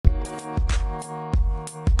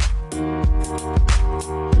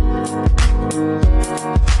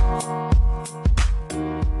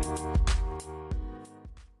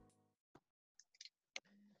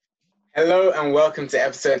Hello and welcome to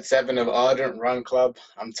episode 7 of Ardent Run Club.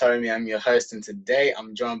 I'm Tommy, I'm your host, and today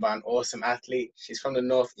I'm joined by an awesome athlete. She's from the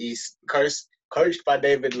Northeast Coast, coached by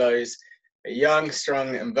David Lowe's, a young,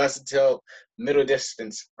 strong, and versatile middle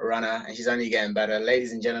distance runner, and she's only getting better.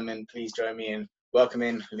 Ladies and gentlemen, please join me in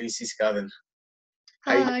welcoming Lucy Scoven.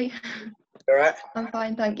 How you doing? Hi, All right? I'm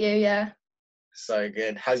fine, thank you, yeah. So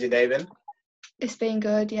good. How's your day been? It's been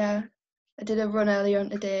good, yeah. I did a run earlier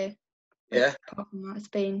on today. Yeah? Apart from that, it's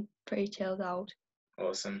been pretty chilled out.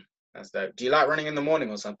 Awesome. That's dope. Do you like running in the morning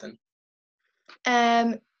or something?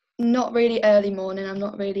 Not really early morning, I'm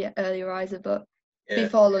not really an early riser, but Yeah.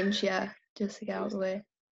 before lunch, yeah, just to get out of the way.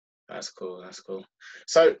 That's cool.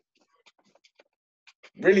 So,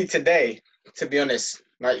 really today, to be honest,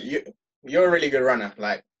 like you're a really good runner.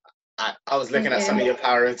 Like I was looking Thank at some of you. your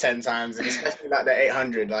power of 10 times, and especially like the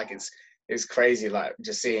 800, like it's crazy, like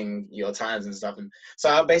just seeing your times and stuff. And so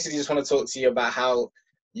I basically just want to talk to you about how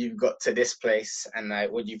you've got to this place and like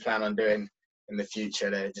what you plan on doing in the future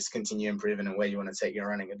to just continue improving and where you want to take your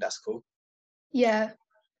running, if that's cool. Yeah,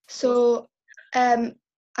 so I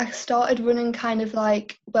started running kind of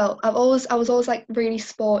like, well, I was always like really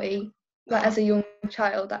sporty, like as a young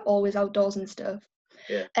child, like always outdoors and stuff.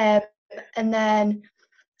 Yeah. And then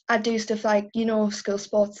I'd do stuff like, school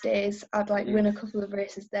sports days. I'd like win a couple of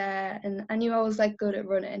races there, and I knew I was like good at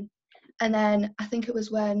running. And then I think it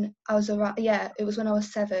was when I was around, it was when I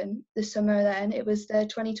was 7, the summer then. It was the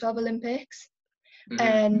 2012 Olympics,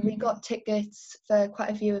 and we got tickets for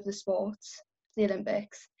quite a few of the sports, the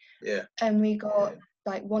Olympics. Yeah. And we got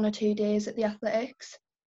like 1 or 2 days at the athletics.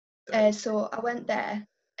 So I went there,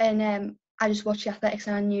 and I just watched the athletics,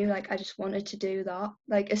 and I knew like I just wanted to do that.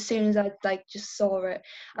 Like as soon as I like just saw it,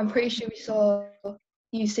 I'm pretty sure we saw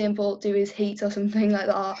Usain Bolt do his heats or something like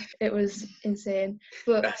that. It was insane.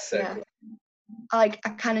 But That's so yeah, cool. I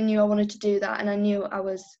kind of knew I wanted to do that, and I knew I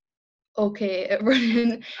was okay at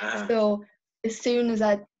running. So as soon as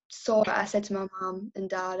I saw it, I said to my mum and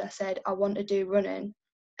dad, I said I want to do running.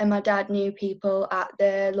 And my dad knew people at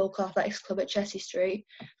the local athletics club at Chelsea Street.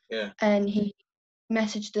 Yeah. And he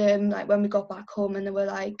messaged them like when we got back home, and they were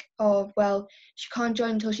like, oh well, she can't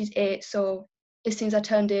join until she's 8, so as soon as I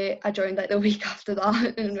turned 8 I joined like the week after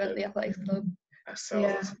that and went to the athletics club. That's so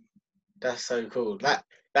awesome. That's so cool. That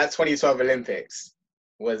 2012 Olympics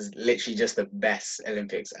was literally just the best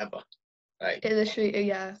Olympics ever. Like It literally,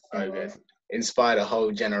 yeah, so it good. was. Inspired a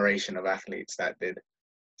whole generation of athletes that did.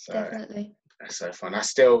 So Definitely. that's so fun. I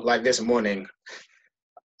still like this morning.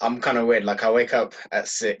 I'm kind of weird. Like I wake up at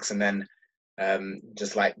 6 and then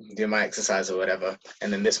just like do my exercise or whatever.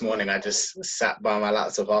 And then this morning I just sat by my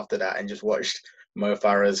laptop after that and just watched Mo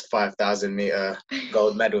Farah's 5,000 meter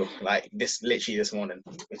gold medal. Like literally this morning,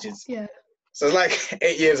 which is so it's like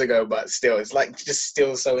 8 years ago, but still, it's like just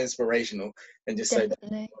still so inspirational and just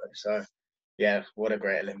Definitely. so yeah, what a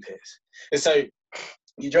great Olympics. And so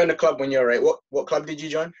you joined the club when you were 8. What club did you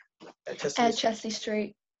join? At Chelsea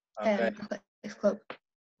Street Okay. athletics club.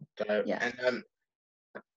 So, Yeah.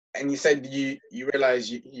 and you said you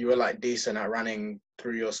realized you were like decent at running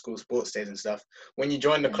through your school sports days and stuff. When you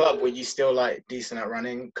joined the club, were you still like decent at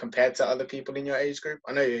running compared to other people in your age group?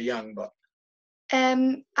 I know you're young, but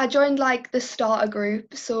I joined like the starter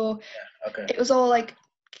group, so it was all like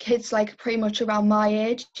kids like pretty much around my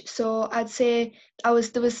age. So I'd say there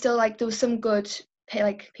was some good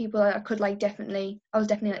like people that I was definitely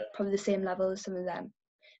like probably the same level as some of them,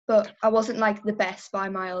 but I wasn't like the best by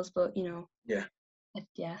miles, but yeah.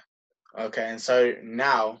 Okay, and so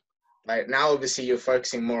now obviously you're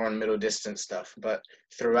focusing more on middle distance stuff, but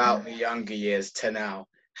throughout the younger years to now,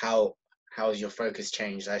 how's your focus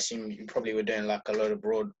changed? I assume you probably were doing like a lot of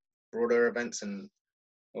broader events and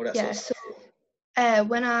all that sort of stuff. So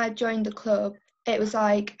when I joined the club, it was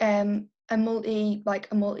like a multi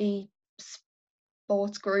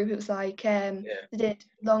sports group. It was like they did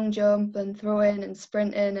long jump and throwing and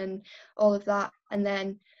sprinting and all of that. And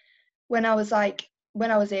then when I was 8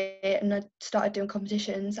 and I started doing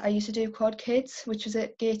competitions, I used to do quad kids, which was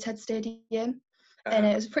at Gateshead Stadium. And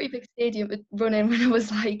it was a pretty big stadium with running when I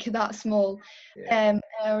was like that small. And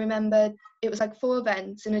I remember it was like 4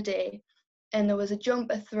 events in a day, and there was a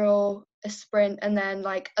jump, a throw, a sprint, and then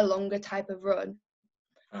like a longer type of run.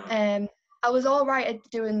 I was all right at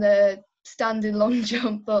doing the standing long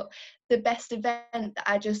jump, but the best event that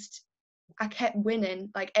I kept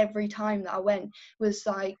winning like every time that I went was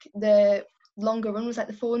like the longer run was like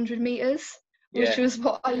the 400 meters, which was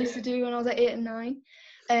what I used to do when I was like 8 and 9.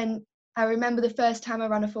 And I remember the first time I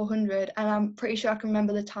ran a 400, and I'm pretty sure I can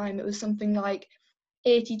remember the time. It was something like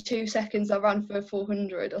 82 seconds I ran for a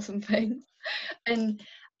 400 or something. And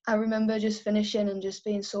I remember just finishing and just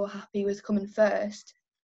being so happy with coming first.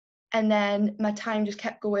 and then my time just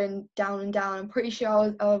kept going down and down. I'm pretty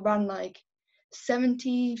sure I ran like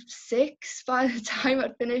 76 by the time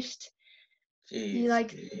I'd finished. Jeez.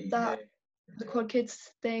 Like that, the quad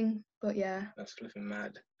kids thing. But yeah. That's flipping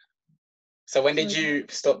mad. So when did you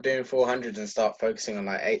stop doing 400s and start focusing on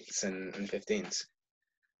like 8s and 15s?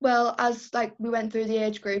 Well, as like we went through the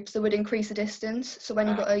age groups, they would increase the distance. So when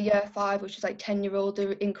you got a year 5, which is like 10-year-old,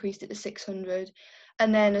 they increased it to 600.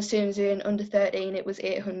 And then as soon as you're in under 13, it was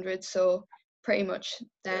 800. So pretty much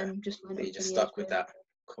then just went so up you to just the stuck age with group. that.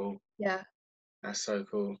 Cool. Yeah. That's so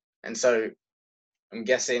cool. And so I'm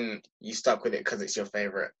guessing you stuck with it because it's your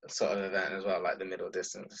favorite sort of event as well, like the middle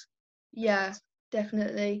distance. Yeah,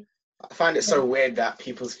 definitely. I find it so weird that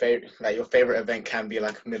people's favorite, like your favorite event can be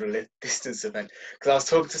like a middle distance event. Because I was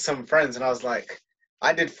talking to some friends and I was like,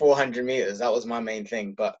 I did 400 meters. That was my main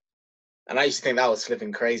thing. And I used to think that was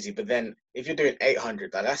flipping crazy. But then if you're doing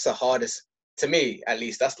 800, like that's the hardest, to me at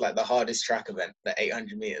least, that's like the hardest track event, the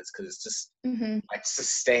 800 meters, because it's just like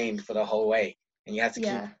sustained for the whole way. And you have to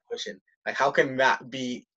keep pushing. Like, how can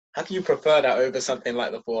you prefer that over something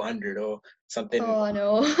like the 400 or something? Oh, I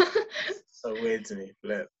know. So weird to me.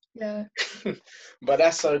 Flip. Yeah. But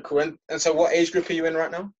that's so cool. And so what age group are you in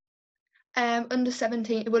right now? Under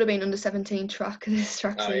 17. It would have been under 17 track this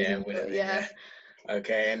track season. Yeah, But yeah.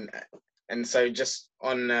 Okay, and so just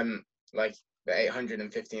on like the 800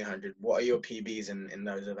 and 1500, what are your PBs in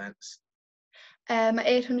those events? My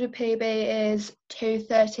 800 PB is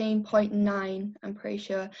 213.9, I'm pretty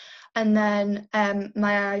sure. And then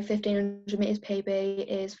my 1500 meters PB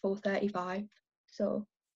is 435. So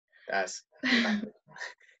That's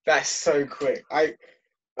that's so quick. I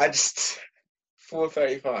just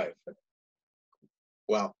 435.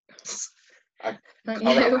 Wow. I thank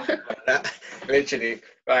can't you. remember that. Literally.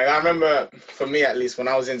 Like I remember for me at least when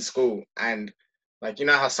I was in school and like you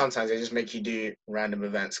know how sometimes they just make you do random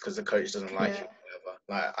events because the coach doesn't like you or whatever.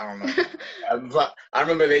 Like I don't know. But I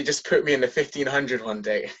remember they just put me in the 1500 one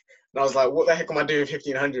day. And I was like, what the heck am I doing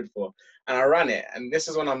 1500 for? And I ran it. And this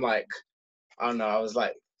is when I'm like, I don't know, I was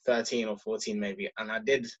like 13 or 14 maybe. And I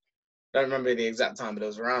don't remember the exact time, but it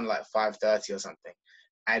was around like 5:30 or something.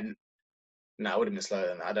 And no, it would have been slower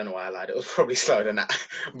than that. I don't know why I lied. It was probably slower than that.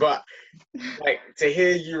 But like to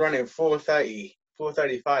hear you running 4:30,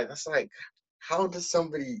 4:35, that's like, how do you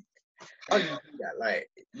do that? Like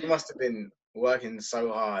you must have been working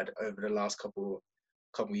so hard over the last couple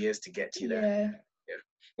years to get to there. Yeah. Yeah.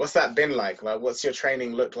 What's that been like? Like, what's your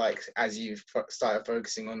training look like as you've started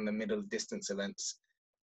focusing on the middle distance events?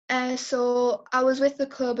 So I was with the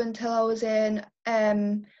club until I was in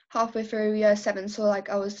halfway through year 7. So like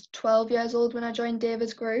I was 12 years old when I joined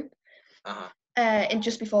David's group. And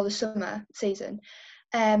just before the summer season.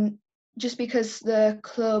 Just because the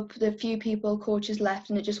club, the few coaches left,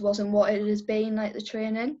 and it just wasn't what it has been like the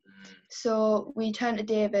training. So we turned to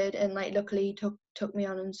David, and like luckily he took me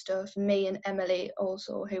on and stuff. Me and Emily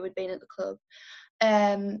also, who had been at the club,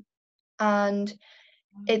 and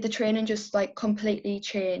the training just like completely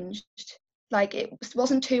changed. Like it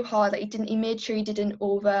wasn't too hard. Like he made sure he didn't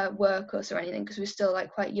overwork us or anything because we were still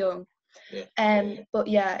like quite young. But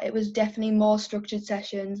yeah, it was definitely more structured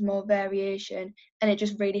sessions, more variation, and it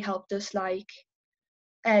just really helped us like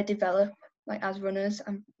develop like as runners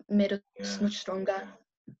and made us much stronger.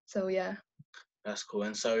 So yeah, that's cool.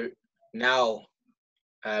 And so now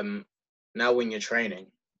when you're training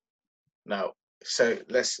now, so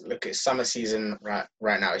let's look at summer season right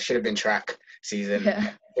now. It should have been track season.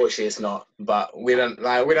 yeah. Unfortunately it's not, but we don't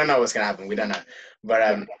know what's gonna happen. We don't know.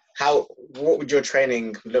 But what would your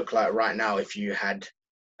training look like right now if you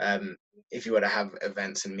were to have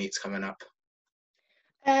events and meets coming up?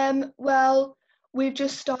 Well, we've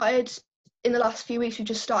just started in the last few weeks. We've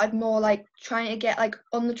just started more like trying to get like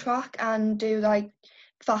on the track and do like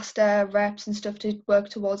faster reps and stuff to work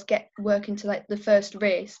towards working to like the first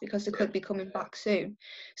race because they could be coming back soon.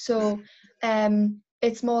 So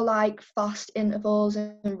it's more like fast intervals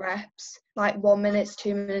and reps, like 1 minute,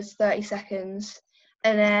 2 minutes, 30 seconds.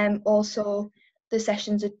 And then also the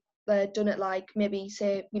sessions are done at like maybe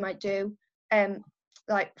say we might do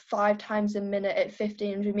like 5 times a minute at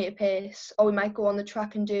 1500 meter pace, or we might go on the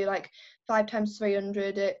track and do like 5 times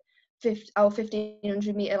 300 at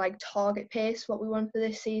 1500 meter like target pace, what we want for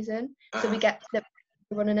this season. So we get the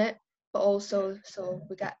running it, but also so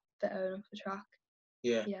we get better off the track.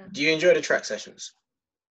 Yeah. Do you enjoy the track sessions?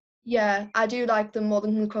 Yeah, I do like them more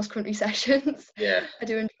than the cross country sessions. Yeah. I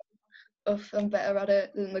do enjoy stuff. I'm better at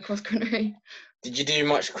it than the cross country. Did you do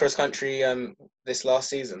much cross country this last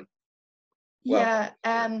season? Yeah,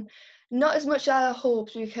 not as much as I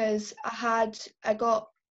hoped because I got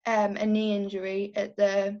a knee injury at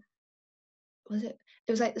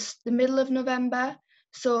it was like the middle of November.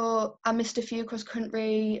 So I missed a few cross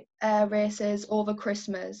country races over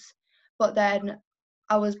Christmas, but then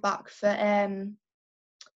I was back for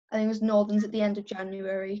I think it was Northerns at the end of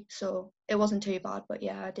January, so it wasn't too bad. But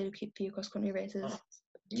yeah, I did keep a few cross country races. Oh.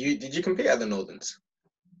 Did you compete at the Northerns?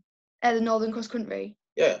 The Northern cross country.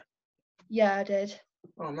 Yeah. Yeah, I did.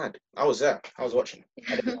 Oh man, I was there. I was watching.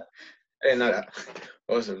 I didn't know that.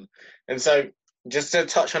 Awesome. And so, just to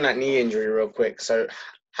touch on that knee injury real quick. So,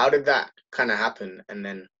 how did that kind of happen? And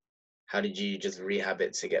then, how did you just rehab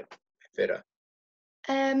it to get fitter?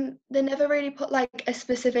 They never really put like a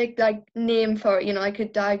specific like name for it, like a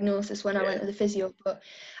diagnosis when I went to the physio, but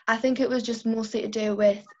I think it was just mostly to do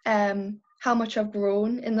with how much I've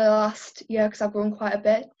grown in the last year, because I've grown quite a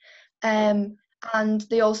bit. And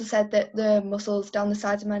they also said that the muscles down the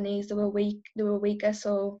sides of my knees, they were weaker,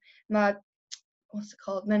 so my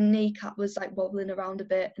kneecap was like wobbling around a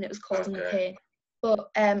bit and it was causing the pain.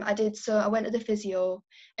 But I went to the physio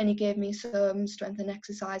and he gave me some strengthening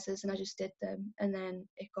exercises and I just did them, and then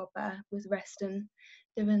it got better with rest and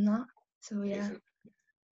doing that. So yeah.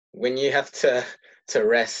 When you have to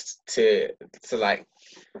rest to like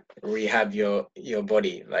rehab your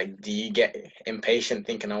body, like, do you get impatient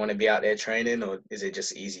thinking I want to be out there training, or is it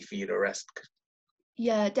just easy for you to rest?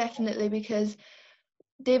 Yeah, definitely, because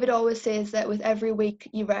David always says that with every week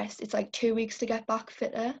you rest, it's like 2 weeks to get back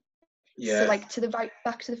fitter. Yeah. So like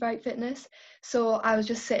back to the right fitness. So I was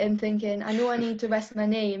just sitting thinking, I know I need to rest my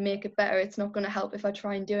knee and make it better. It's not going to help if I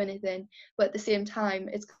try and do anything, but at the same time,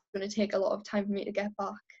 it's going to take a lot of time for me to get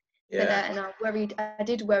back fitter. And I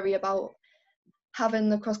did worry about having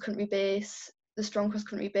the cross-country base, the strong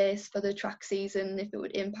cross-country base for the track season, if it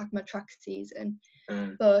would impact my track season.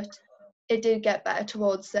 But it did get better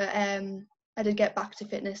towards the I did get back to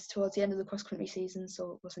fitness towards the end of the cross-country season,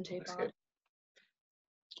 so it wasn't too bad. Good.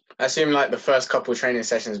 I assume like the first couple training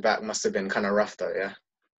sessions back must have been kind of rough though, yeah?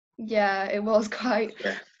 Yeah, it was quite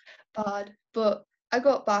bad, but I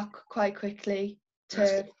got back quite quickly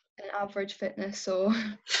to an average fitness, so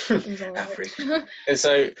it was all right. And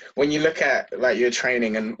so when you look at like your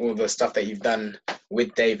training and all the stuff that you've done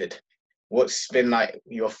with David, what's been like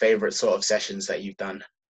your favorite sort of sessions that you've done?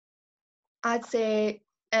 I'd say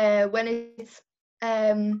when it's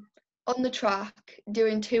on the track,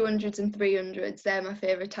 doing 200s and 300s, they're my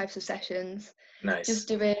favourite types of sessions. Nice. Just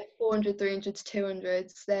doing 400, 300s,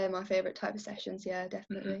 200s, they're my favourite type of sessions, yeah,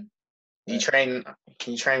 definitely. Can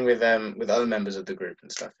you train with other members of the group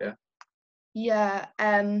and stuff, yeah? Yeah,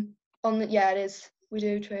 it is. We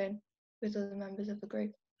do train with other members of the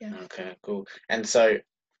group, yeah. Okay, cool. And so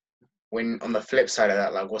when on the flip side of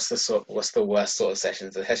that, like what's the worst sort of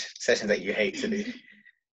sessions, the sessions that you hate to do?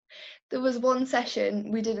 There was one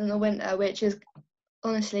session we did in the winter, which is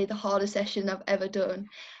honestly the hardest session I've ever done.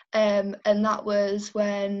 And that was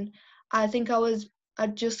when I think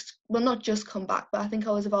I'd just, well, not just come back, but I think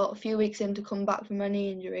I was about a few weeks in to come back from my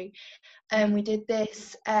knee injury. And we did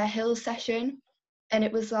this hill session, and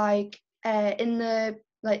it was like in the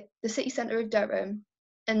city centre of Durham,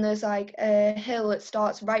 and there's like a hill that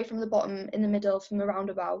starts right from the bottom in the middle from a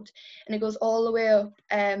roundabout, and it goes all the way up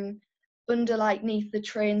underneath the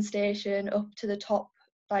train station up to the top.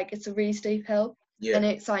 Like, it's a really steep hill. Yeah. And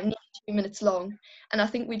it's like 2 minutes long, and I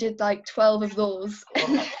think we did like 12 of those.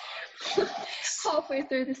 halfway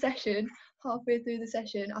through the session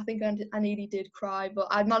I think I nearly did cry, but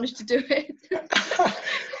I managed to do it.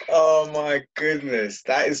 Oh my goodness,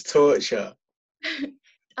 that is torture.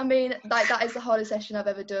 I mean, like, that is the hardest session I've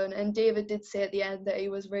ever done, and David did say at the end that he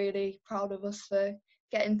was really proud of us for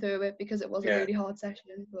getting through it, because it was a really hard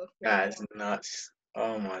session. But that's nuts.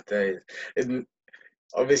 Oh my days.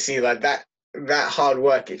 Obviously, like that hard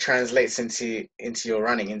work, it translates into your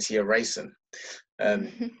running, into your racing.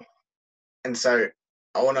 And so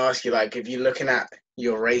I want to ask you, like, if you're looking at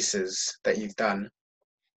your races that you've done,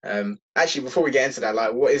 actually, before we get into that,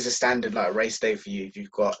 like, what is a standard like race day for you if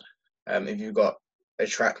you've got a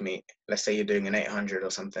track meet? Let's say you're doing an 800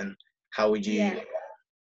 or something. How would you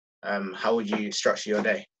structure your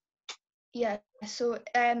day? Yeah, so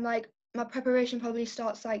like my preparation probably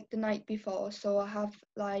starts like the night before. So I have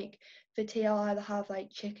like for tea, I'll either have like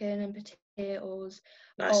chicken and potatoes,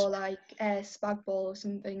 or like spag bol or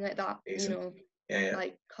something like that. Decent.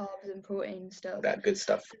 Like carbs and protein stuff. That good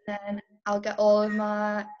stuff. And then I'll get all of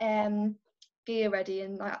my gear ready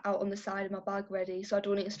and like out on the side of my bag ready, so I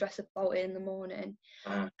don't need to stress about it in the morning.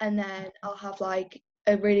 And then I'll have like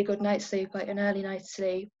a really good night's sleep, like an early night's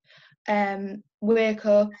sleep. Wake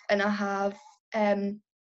up and I have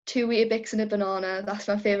 2 Weetabix and a banana. That's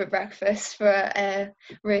my favourite breakfast for a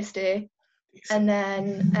race day. And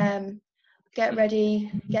then get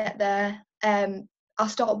ready, get there. I'll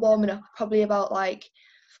start warming up probably about like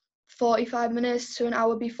 45 minutes to an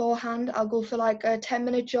hour beforehand. I'll go for like a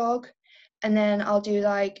 10-minute jog, and then I'll do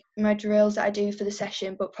like my drills that I do for the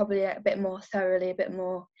session, but probably a bit more thoroughly, a bit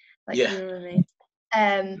more like, Yeah. you know what I mean?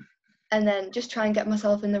 And then just try and get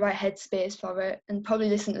myself in the right headspace for it, and probably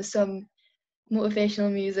listen to some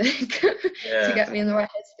motivational music to get me in the right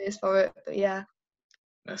headspace for it. But yeah.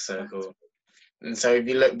 That's so cool. And so if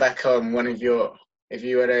you look back on if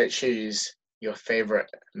you were to choose your favorite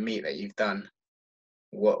meet that you've done,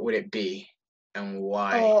 what would it be and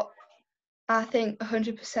why? Oh, I think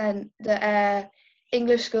 100% the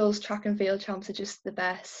English schools track and field champs are just the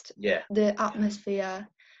best. Yeah. The atmosphere,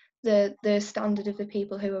 the standard of the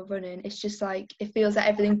people who are running, it's just like, it feels like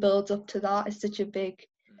everything builds up to that. It's such a big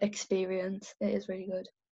experience. It is really good.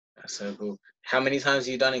 That's so cool. How many times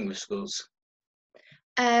have you done English schools?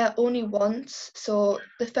 Only once. So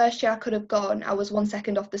the first year I could have gone, I was 1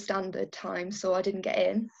 second off the standard time, so I didn't get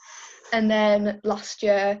in. And then last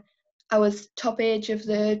year I was top age of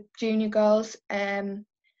the junior girls.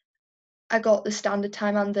 I got the standard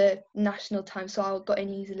time and the national time, so I got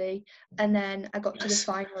in easily. And then I got to the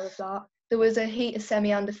final of that. There was a heat, a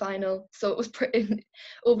semi, and a final, so it was pretty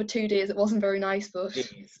over 2 days. It wasn't very nice, but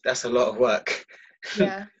Jeez, that's a lot of work.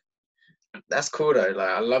 yeah. That's cool though. Like,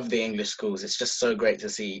 I love the English schools. It's just so great to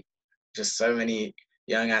see just so many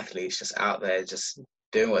young athletes just out there, just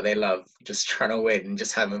doing what they love, just trying to win and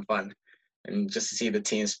just having fun, and just to see the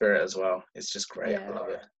team spirit as well. It's just great. Yeah. I love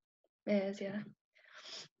it. It is, yeah.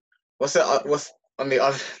 What's on the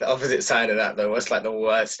opposite side of that though? What's like the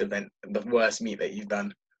worst meet that you've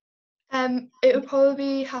done? It would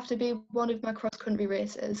probably have to be one of my cross country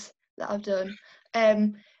races that I've done.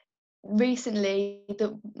 Recently,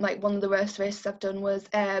 one of the worst races I've done was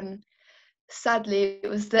sadly it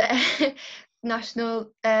was the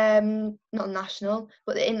national, not national,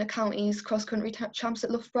 but the inter-counties cross country champs at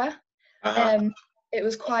Loughborough. It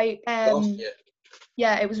was quite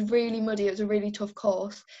yeah, it was really muddy. It was a really tough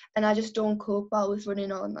course, and I just don't cope well with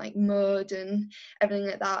running on like mud and everything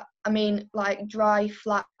like that. I mean, like dry,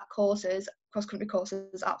 flat courses, cross country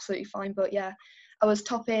courses, absolutely fine. But yeah, I was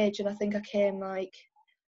top age, and I think I came like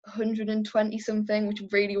 120 something, which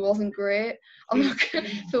really wasn't great. I'm not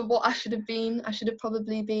for what I should have been. I should have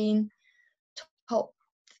probably been top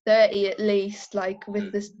 30 at least, like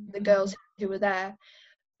with the girls who were there.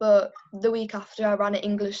 But the week after, I ran at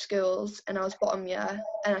English schools and I was bottom year,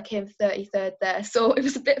 and I came 33rd there. So it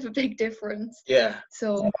was a bit of a big difference. Yeah.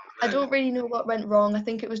 So I don't really know what went wrong. I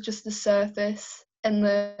think it was just the surface and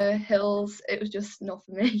the hills. It was just not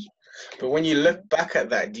for me. But when you look back at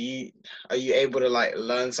that, are you able to like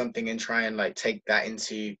learn something and try and like take that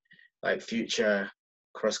into like future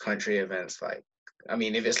cross country events? Like, I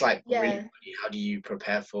mean, if it's like really muddy, how do you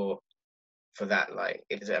prepare for that? Like,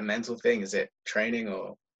 is it a mental thing? Is it training,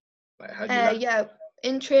 or like how do you? Yeah,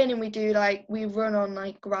 in training we run on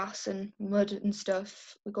like grass and mud and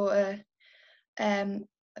stuff. We go to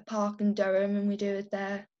a park in Durham and we do it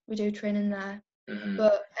there. We do training there. Mm-hmm.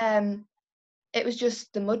 But it was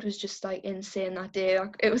just, the mud was just like insane that day.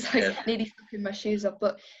 It was like nearly fucking my shoes up.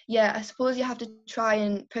 But yeah, I suppose you have to try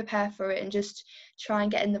and prepare for it and just try and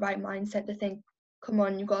get in the right mindset to think, come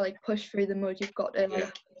on, you've got to like push through the mud. You've got to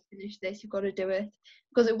like finish this. You've got to do it,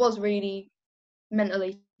 because it was really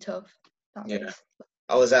mentally tough. Race.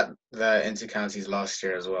 I was at the inter-counties last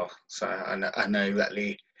year as well, so I know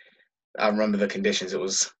exactly. I remember the conditions. It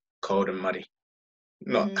was cold and muddy.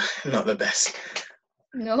 Not the best.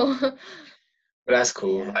 No. But that's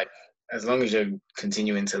cool. Yeah. Like, as long as you're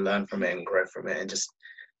continuing to learn from it and grow from it, and just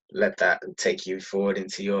let that take you forward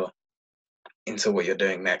into what you're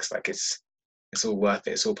doing next. Like, it's all worth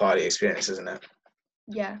it. It's all part of the experience, isn't it?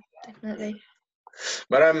 Yeah, definitely.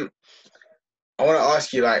 But I want to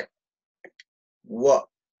ask you, like, what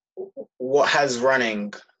has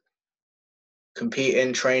running,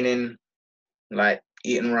 competing, training, like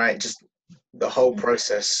eating right, just the whole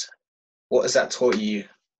process, what has that taught you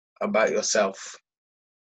about yourself?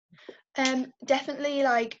 Definitely,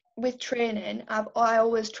 like with training, I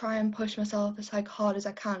always try and push myself as like hard as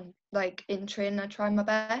I can. Like in training, I try my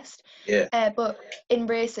best. Yeah. But in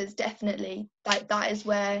races, definitely, like that is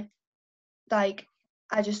where, like,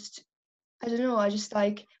 I don't know. I just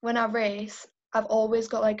like when I race, I always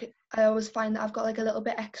find that I've got like a little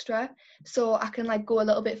bit extra, so I can like go a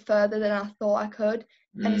little bit further than I thought I could.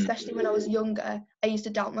 And especially when I was younger, I used to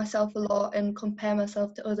doubt myself a lot and compare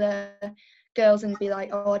myself to other girls and be like,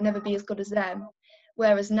 oh, I'd never be as good as them.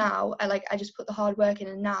 Whereas now, I just put the hard work in,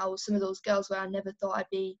 and now some of those girls where I never thought I'd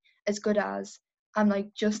be as good as, I'm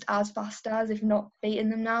like just as fast as, if not beating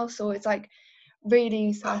them now. So it's like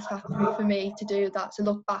really satisfactory for me to do that, to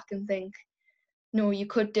look back and think, no, you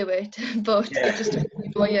could do it, but it just took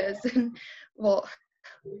me 4 years. What?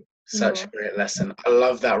 Such a great lesson. I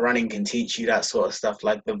love that running can teach you that sort of stuff,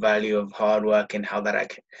 like the value of hard work and how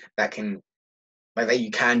that can like that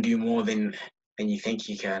you can do more than you think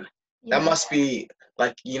you can. Yeah. That must be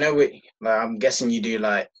like, you know, like, I'm guessing you do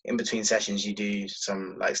like in between sessions you do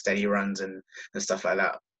some like steady runs and stuff like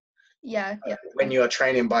that. Yeah. When you are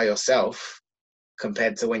training by yourself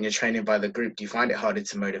compared to when you're training by the group, do you find it harder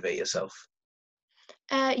to motivate yourself?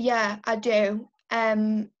 Yeah, I do.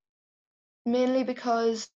 Mainly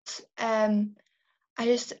because I'm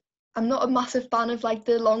not a massive fan of like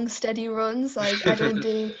the long steady runs. Like I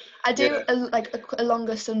do a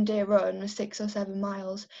longer Sunday run, 6 or 7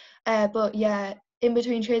 miles. But yeah, in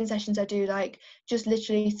between training sessions I do like just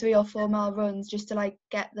literally 3 or 4 mile runs just to like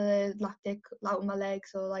get the lactic out of my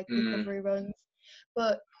legs, or like recovery runs.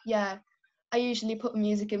 But yeah, I usually put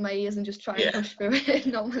music in my ears and just try and push through it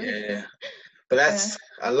normally. Yeah. But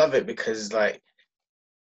I love it because like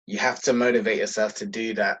you have to motivate yourself to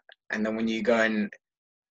do that, and then when you go and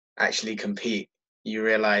actually compete, you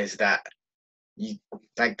realize that you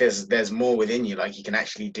like there's more within you. Like you can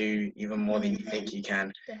actually do even more than you think you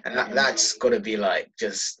can. Definitely. And that's got to be like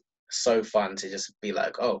just so fun to just be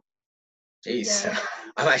like, oh geez,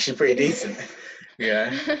 I'm actually pretty decent.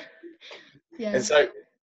 Yeah. And so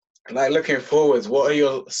like looking forwards, what are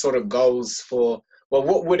your sort of goals for, well,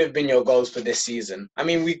 what would have been your goals for this season? I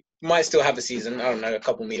mean, we might still have a season, I don't know, a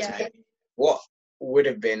couple meets. What would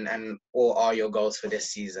have been or are your goals for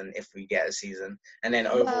this season if we get a season? And then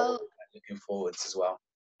overall, looking forwards as well.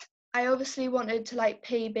 I obviously wanted to like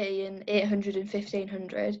PB in 800 and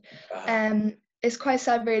 1500. It's quite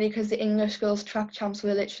sad really because the English girls track champs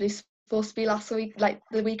were literally supposed to be last week, like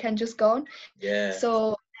the weekend just gone. Yeah.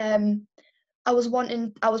 So I was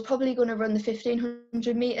probably going to run the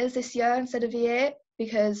 1500 meters this year instead of the 8,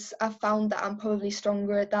 because I found that I'm probably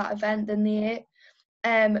stronger at that event than the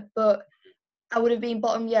 8. But I would have been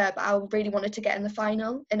bottom, but I really wanted to get in the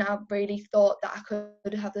final, and I really thought that I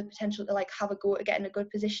could have the potential to like have a go at getting a good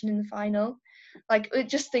position in the final. Like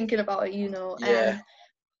just thinking about it, you know.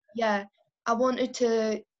 I wanted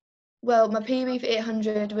to. Well, my PB for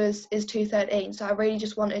 800 is 2:13, so I really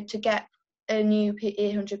just wanted to get a new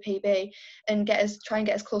 800 PB and try and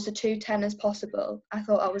get as close to 2:10 as possible. I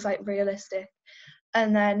thought I was like realistic.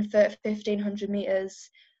 And then for 1500 meters,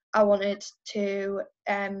 I wanted to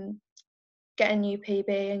get a new PB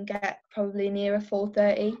and get probably near a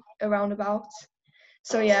 4:30 around about.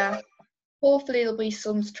 So yeah, hopefully there'll be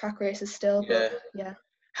some track races still. But yeah.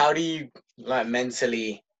 How do you like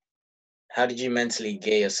mentally? How did you mentally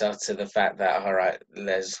gear yourself to the fact that, all right,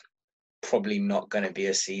 there's probably not going to be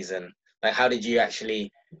a season? Like, how did you actually?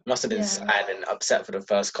 Must have been sad and upset for the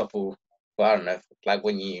first couple. Well, I don't know, like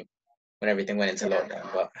when everything went into lockdown.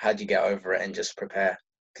 But how did you get over it and just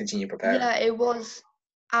continue preparing? Yeah, it was.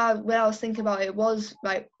 When I was thinking about it, it was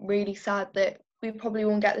like really sad that we probably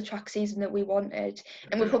won't get the track season that we wanted,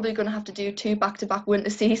 and we're probably going to have to do 2 back-to-back winter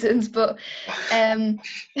seasons. But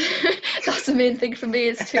that's the main thing for me,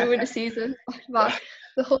 is 2 winter seasons back-to-back.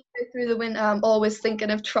 The whole way through the winter, I'm always thinking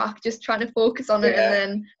of track, just trying to focus on it, and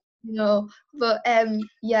then But I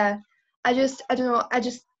don't know.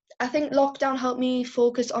 I think lockdown helped me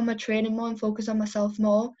focus on my training more and focus on myself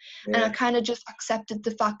more, and I kind of just accepted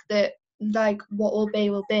the fact that like what will be,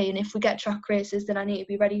 and if we get track races then I need to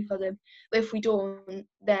be ready for them, but if we don't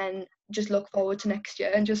then just look forward to next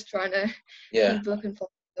year and just trying to keep looking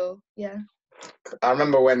forward. So I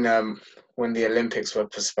remember when the Olympics were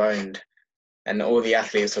postponed and all the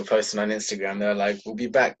athletes were posting on Instagram, they were like, we'll be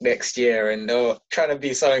back next year, and they were trying to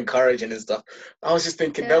be so encouraging and stuff. I was just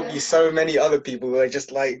thinking there'll be so many other people who are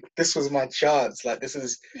just like, this was my chance, like this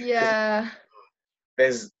is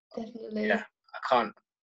there's definitely I can't.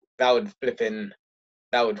 That would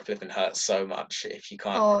flipping hurt so much if you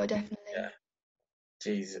can't. Oh, definitely. Yeah.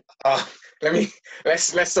 Jeez. Oh,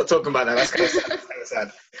 let's stop talking about that. That's kind of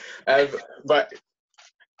sad. But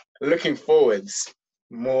looking forwards,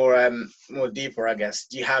 more deeper, I guess.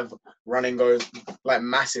 Do you have running goals, like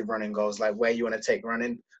massive running goals, like where you want to take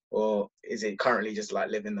running, or is it currently just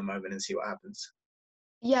like live in the moment and see what happens?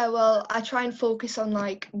 Yeah, well, I try and focus on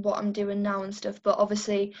like what I'm doing now and stuff, but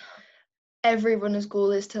obviously every runner's goal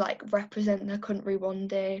is to like represent their country one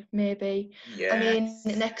day, maybe. I mean,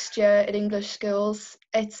 next year at English schools,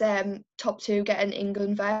 it's top 2 get an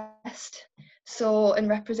England vest, so, and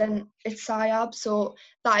represent its SIAB. So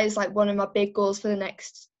that is like one of my big goals for the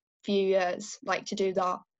next few years, like to do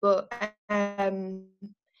that. But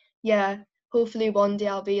hopefully one day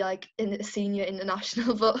I'll be like in a senior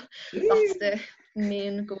international, but that's the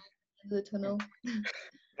main goal of the tunnel.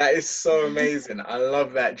 That is so amazing. I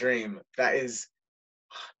love that dream. That is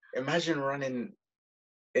imagine running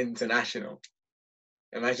international.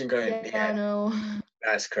 Imagine going, Yeah, I know.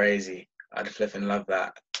 that's crazy. I'd flipping love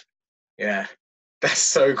that. Yeah, that's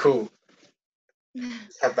so cool.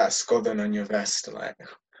 Just have that Scotland on your vest, like,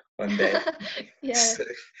 one day. Yeah,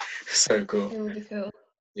 So cool. it would be cool.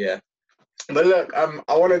 Yeah. But look,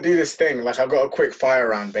 I want to do this thing. Like, I've got a quick fire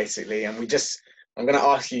round, basically, and I'm gonna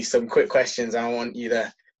ask you some quick questions. And I want you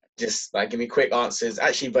to just like give me quick answers.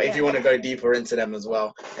 Actually, but if you want to go deeper into them as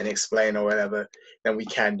well and explain or whatever, then we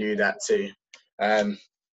can do that too.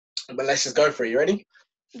 But let's just go for it. You ready?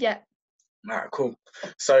 Yeah. All right, cool.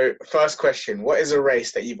 So, first question: what is a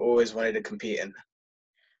race that you've always wanted to compete in?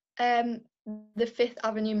 The Fifth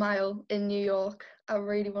Avenue Mile in New York. I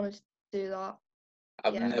really wanted to do that.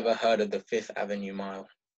 I've never heard of the Fifth Avenue Mile.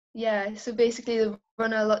 Yeah, so basically the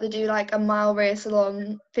runner they do like a mile race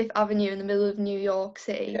along Fifth Avenue in the middle of New York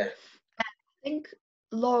City. Yeah. I think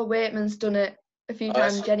Laura Waitman's done it a few Oh,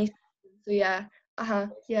 times. Jenny. So yeah.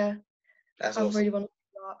 Yeah. That's I awesome. really want to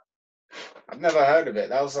do I've never heard of it.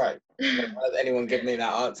 That was like, I've never that. heard anyone give me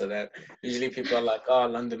that answer. Then usually people are like, "Oh,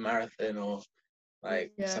 London Marathon" or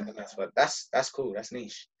like Yeah. something else. But that's cool. That's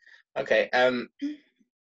niche. Okay.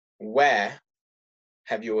 Where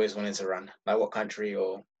have you always wanted to run? Like what country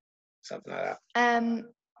or something like that?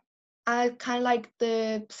 I kind of like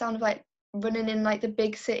the sound of like running in like the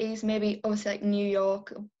big cities, maybe obviously like New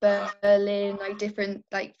York, Berlin, like different,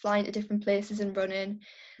 like flying to different places and running.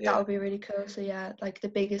 Yeah. That would be really cool. So yeah, like the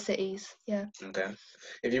bigger cities. Yeah. Okay.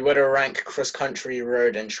 If you were to rank cross country,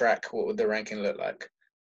 road, and track, what would the ranking look like?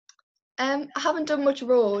 I haven't done much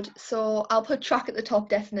road, so I'll put track at the top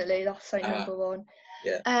definitely. That's like number one.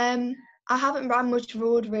 Yeah. I haven't ran much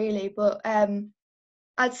road really, but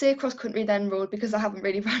I'd say cross country then road because I haven't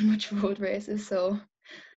really ran much road races. So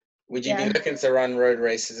would you be looking to run road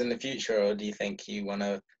races in the future, or do you think you want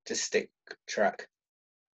to just stick track?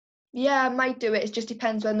 Yeah, I might do it. It just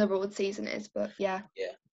depends when the road season is, but yeah.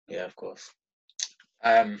 Yeah, of course.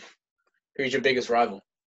 Who's your biggest rival?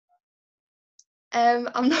 I'm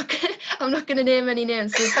not gonna name any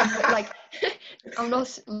names. So like, I'm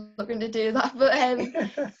not looking to do that. But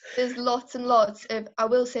there's lots and lots of. I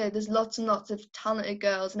will say there's lots and lots of talented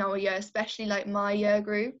girls in our year, especially like my year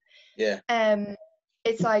group. Yeah.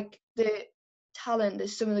 It's like the talent that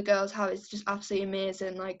some of the girls have is just absolutely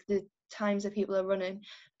amazing. Like the times that people are running.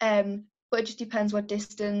 But it just depends what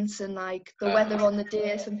distance and like the weather on the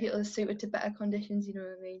day. Some people are suited to better conditions. You know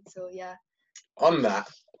what I mean? So yeah. On that,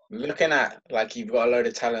 looking at like you've got a load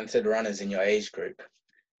of talented runners in your age group,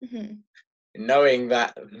 knowing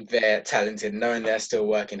that they're talented, knowing they're still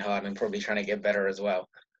working hard and probably trying to get better as well,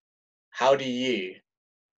 how do you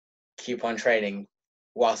keep on training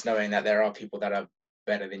whilst knowing that there are people that are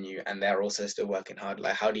better than you and they're also still working hard?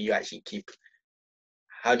 Like, how do you actually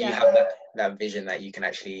how do you have that vision that you can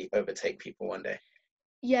actually overtake people one day?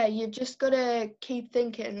 Yeah, you just gotta keep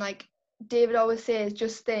thinking. Like David always says,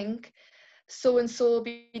 just think. So and so will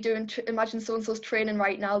be doing. Imagine so and so's training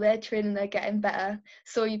right now. They're training. They're getting better.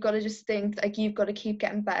 So you've got to just think like you've got to keep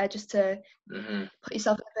getting better just to put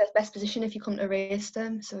yourself in the best position if you come to race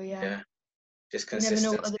them. So yeah. Just You never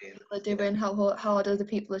know consistency. what other people are doing, how hard other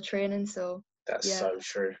people are training. So that's so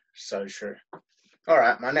true. So true. All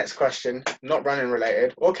right, my next question, not running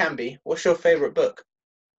related, or can be. What's your favorite book?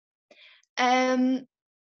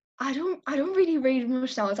 I don't really read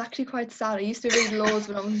much now. It's actually quite sad. I used to read loads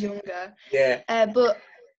when I was younger. Yeah. But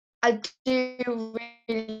I do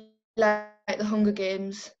really like the Hunger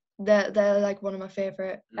Games. They're like one of my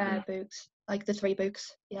favorite books. Like the 3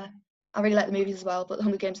 books. Yeah. I really like the movies as well, but the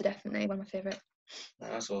Hunger Games are definitely one of my favorite. Oh,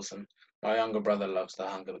 that's awesome. My younger brother loves the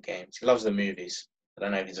Hunger Games. He loves the movies. I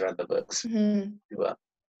don't know if he's read the books, but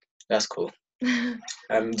that's cool. Do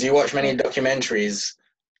you watch many documentaries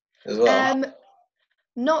as well?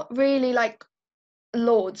 Not really like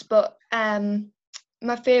loads, but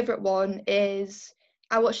my favourite one is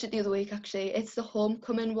I watched it the other week actually. It's the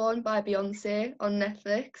Homecoming one by Beyonce on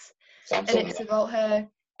Netflix, and it's about her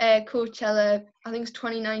Coachella. I think it's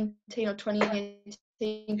 2019 or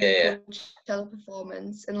 2018 Coachella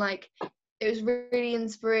performance, and like it was really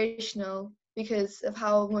inspirational because of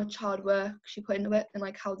how much hard work she put into it and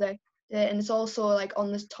like how they did it. And it's also like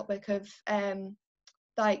on this topic of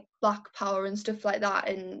like Black power and stuff like that,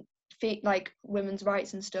 and like women's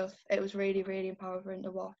rights and stuff. It was really, really empowering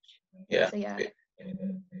to watch. Yeah. So yeah.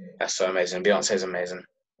 That's so amazing. Beyonce's amazing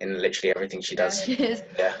in literally everything she does. She is.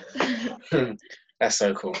 Yeah. That's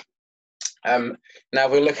so cool. Now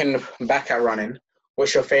we're looking back at running.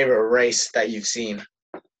 What's your favorite race that you've seen?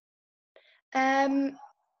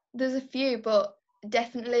 There's a few, but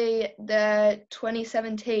definitely the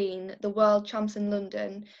 2017, the World Champs in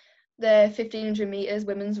London, the 1500 meters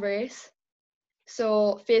women's race.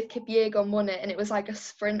 So Faith Kipyegon won it, and it was like a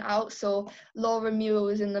sprint out. So Laura Muir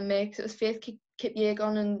was in the mix. It was Faith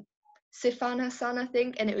Kipyegon and Sifan Hassan, I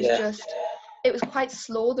think, and it was it was quite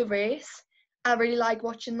slow, the race. I really like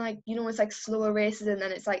watching, like, you know, it's like slower races, and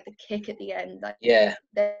then it's like the kick at the end. Like, they're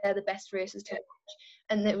the best races to watch.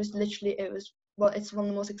 And it was literally, it's one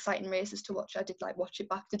of the most exciting races to watch. I did like watch it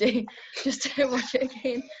back today just to watch it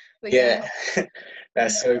again. But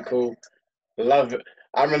that's so cool. Love it.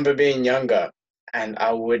 I remember being younger, and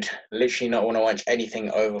I would literally not want to watch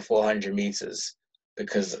anything over 400 meters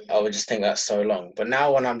because I would just think that's so long. But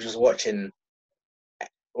now when I'm just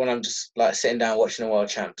like sitting down watching the World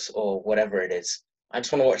Champs or whatever it is, I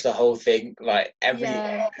just want to watch the whole thing, like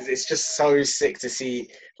because it's just so sick to see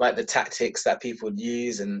like the tactics that people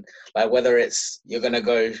use, and like whether it's you're gonna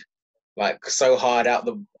go like so hard out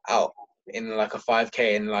in like a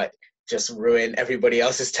 5K and like just ruin everybody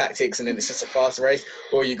else's tactics, and then it's just a fast race,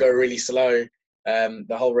 or you go really slow,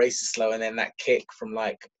 the whole race is slow, and then that kick from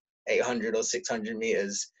like 800 or 600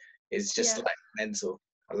 meters is just like mental.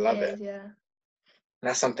 I love it. And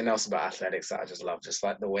that's something else about athletics that I just love, just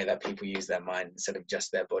like the way that people use their mind instead of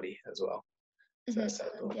just their body as well. So that's so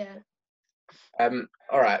cool.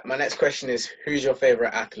 All right, my next question is, who's your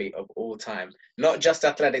favorite athlete of all time? Not just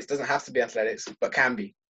athletics, doesn't have to be athletics, but can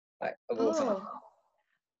be, like, of all time.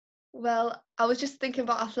 Well, I was just thinking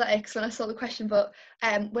about athletics when I saw the question, but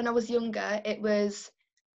when I was younger, it was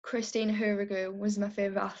Christina Hurrigu was my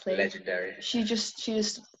favourite athlete. Legendary. She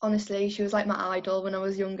just honestly, she was like my idol when I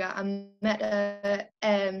was younger. I met her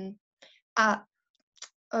I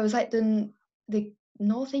was like the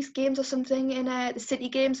Northeast Games or something in the City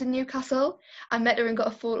Games in Newcastle. I met her and got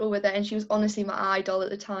a photo with her, and she was honestly my idol at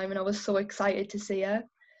the time, and I was so excited to see her.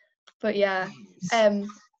 But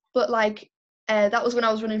but like that was when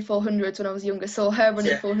I was running 400s when I was younger. So her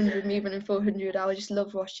running 400, me running 400, I just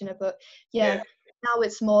loved watching her. But now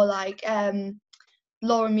it's more like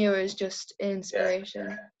Laura Muir is just an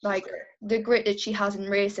inspiration. Like the grit that she has in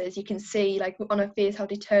races, you can see like on her face how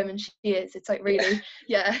determined she is. It's like really,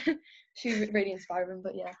 she's really inspiring.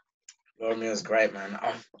 But Laura Muir's great, man.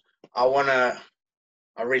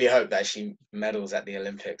 I really hope that she medals at the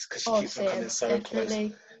Olympics because she keeps on coming so close,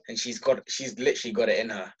 and she's literally got it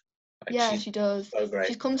in her. Like, she does. So great.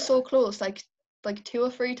 She's come so close, like 2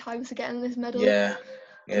 or 3 times to getting this medal.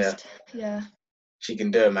 She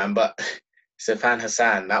can do it, man. But Sifan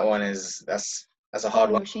Hassan, that one that's a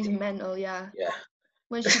hard one. She's mental,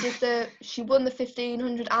 When she won the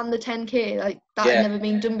 1500 and the 10K, like that had never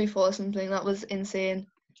been done before or something. That was insane.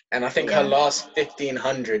 And I think her last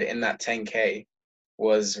 1500 in that 10K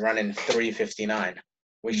was running 3:59,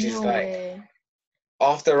 which is like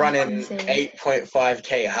after running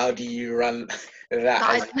 8.5K, how do you run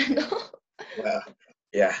that? Well,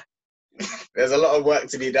 there's a lot of work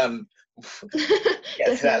to be done to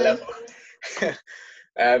get to that level.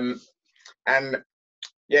 And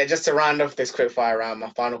just to round off this quick fire round, my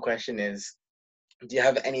final question is, do you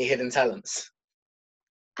have any hidden talents?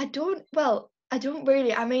 I don't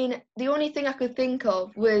really. I mean, the only thing I could think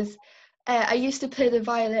of was I used to play the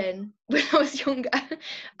violin when I was younger.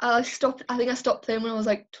 I think I stopped playing when I was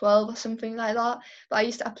like 12 or something like that. But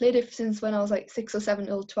I played it since when I was like 6 or 7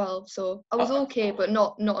 till 12. So I was okay, but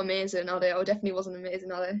not amazing at it. I definitely wasn't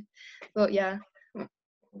amazing at it. But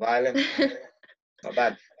violin, not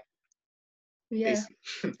bad.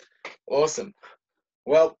 Awesome.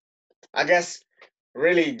 Well, I guess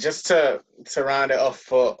really just to round it off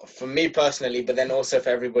for me personally, but then also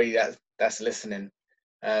for everybody that's listening.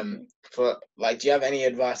 For like, do you have any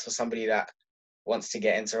advice for somebody that wants to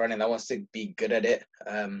get into running, that wants to be good at it?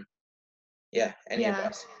 Any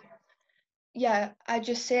advice? I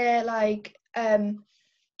just say like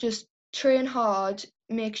just train hard,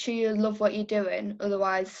 make sure you love what you're doing,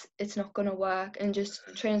 otherwise it's not gonna work, and just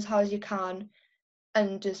train as hard as you can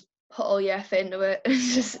and just put all your effort into it.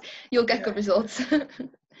 You'll get good results.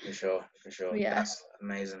 For sure. That's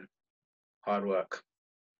amazing. Hard work.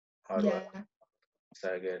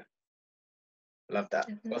 So good. Love that.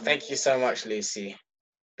 Definitely. Well, thank you so much, Lucy.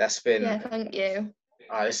 That's been thank you.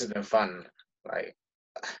 This has been fun. Like,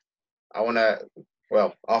 I want to,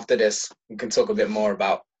 after this we can talk a bit more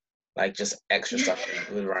about like just extra stuff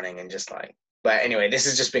with running and just like, but anyway, this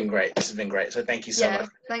has just been great. So thank you so much.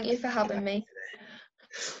 Thank you for having me.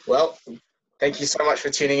 Well, thank you so much for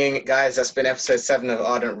tuning in, guys. That's been episode 7 of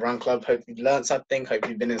Ardent Run Club. Hope you've learned something, hope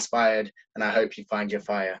you've been inspired, and I hope you find your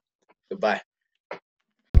fire. Goodbye.